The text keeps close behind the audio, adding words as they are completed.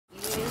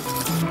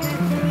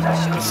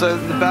So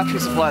the battery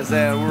supplies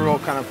there, we were all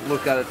kind of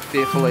looked at it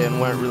fearfully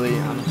and weren't really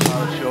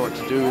entirely sure what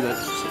to do with it.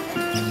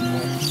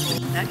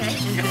 Okay.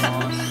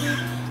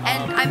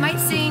 And I might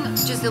sing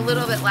just a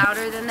little bit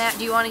louder than that.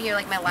 Do you want to hear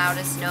like my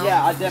loudest note?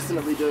 Yeah, I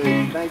definitely do.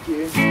 Thank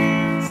you.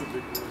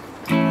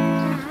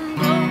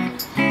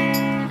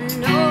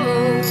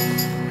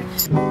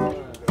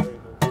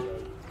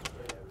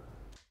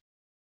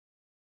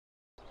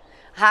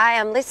 Hi,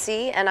 I'm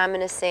Lissie, and I'm going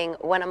to sing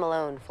When I'm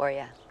Alone for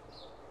you.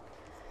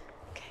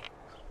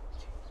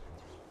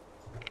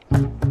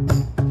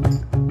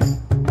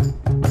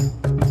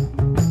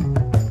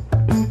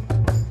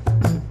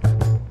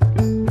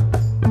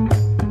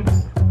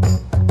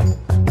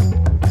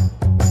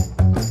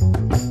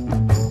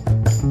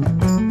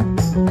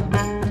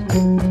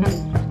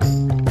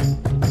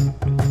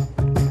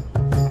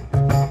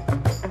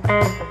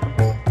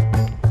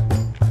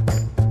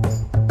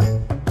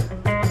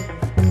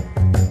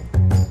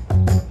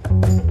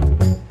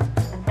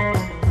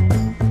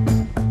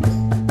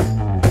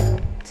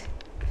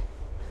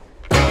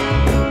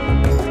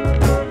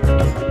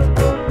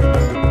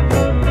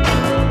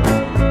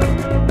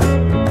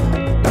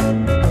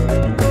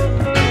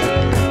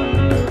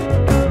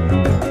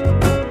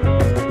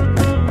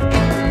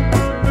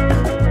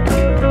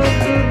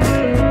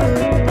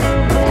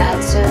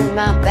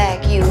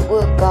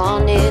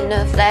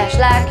 Flash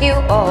like you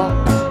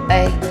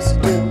always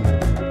do.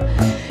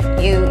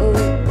 You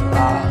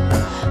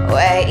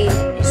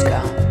always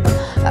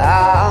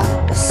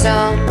come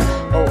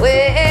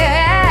somewhere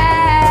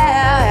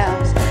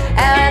else.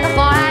 And the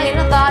more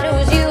I thought it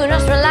was you, and I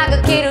smell like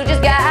a kid who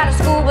just got out of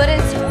school, but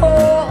it's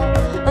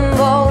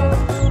almost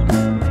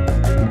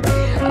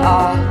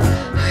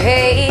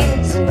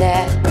always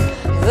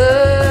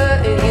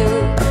never you,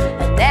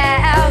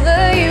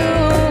 never you.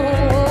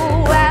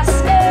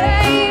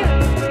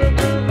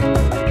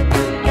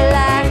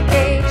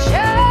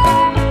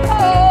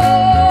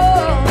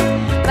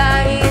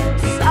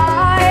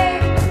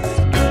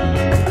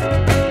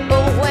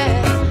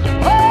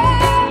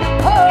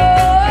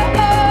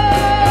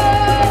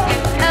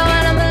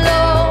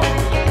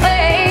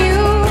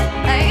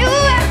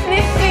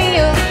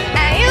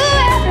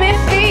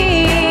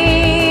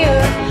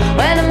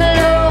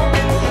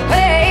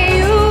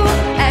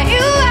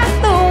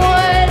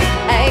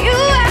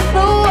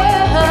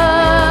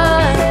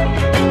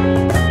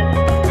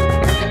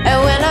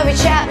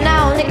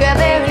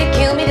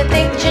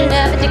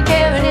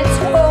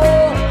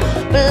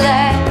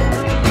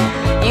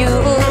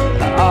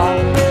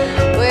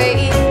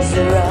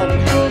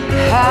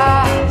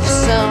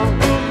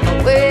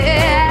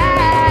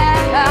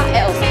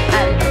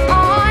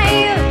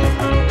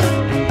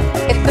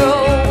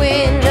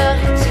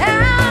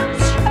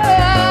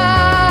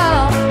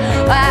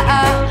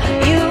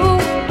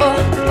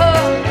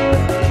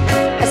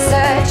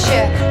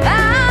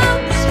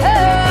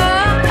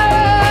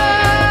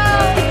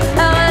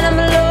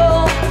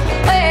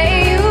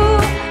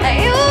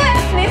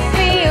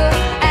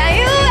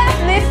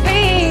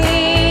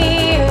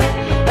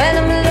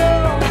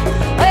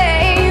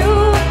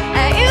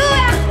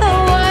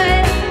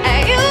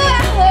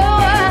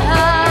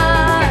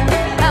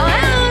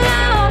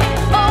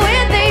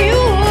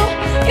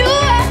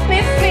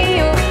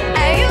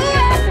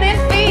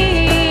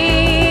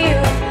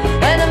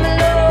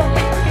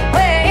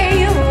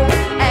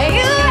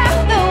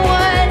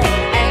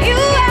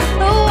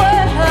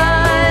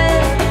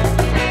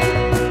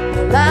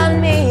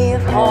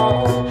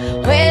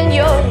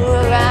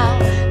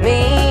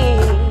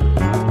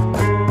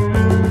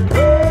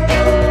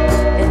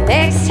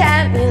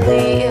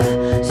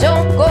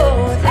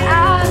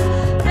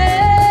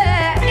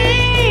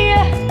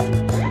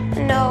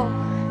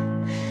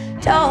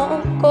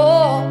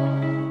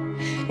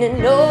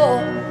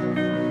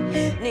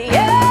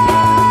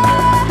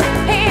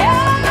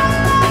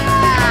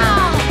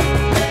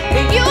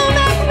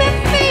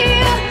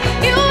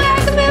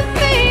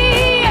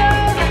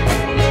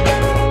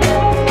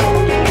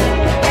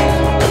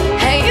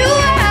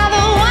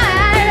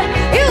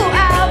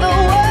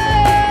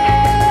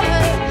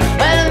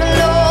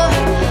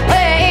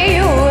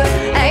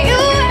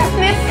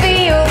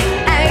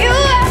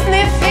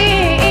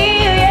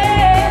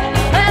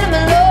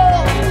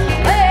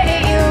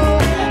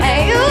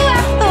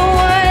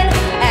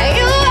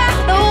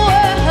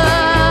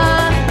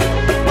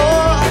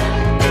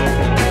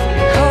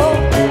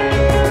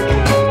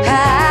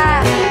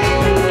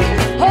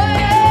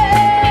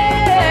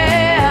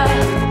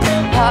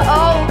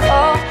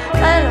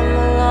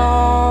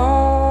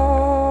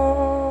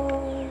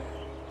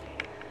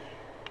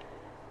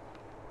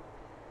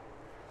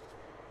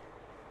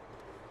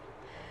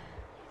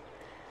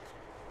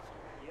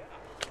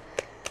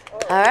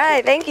 All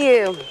right, thank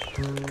you.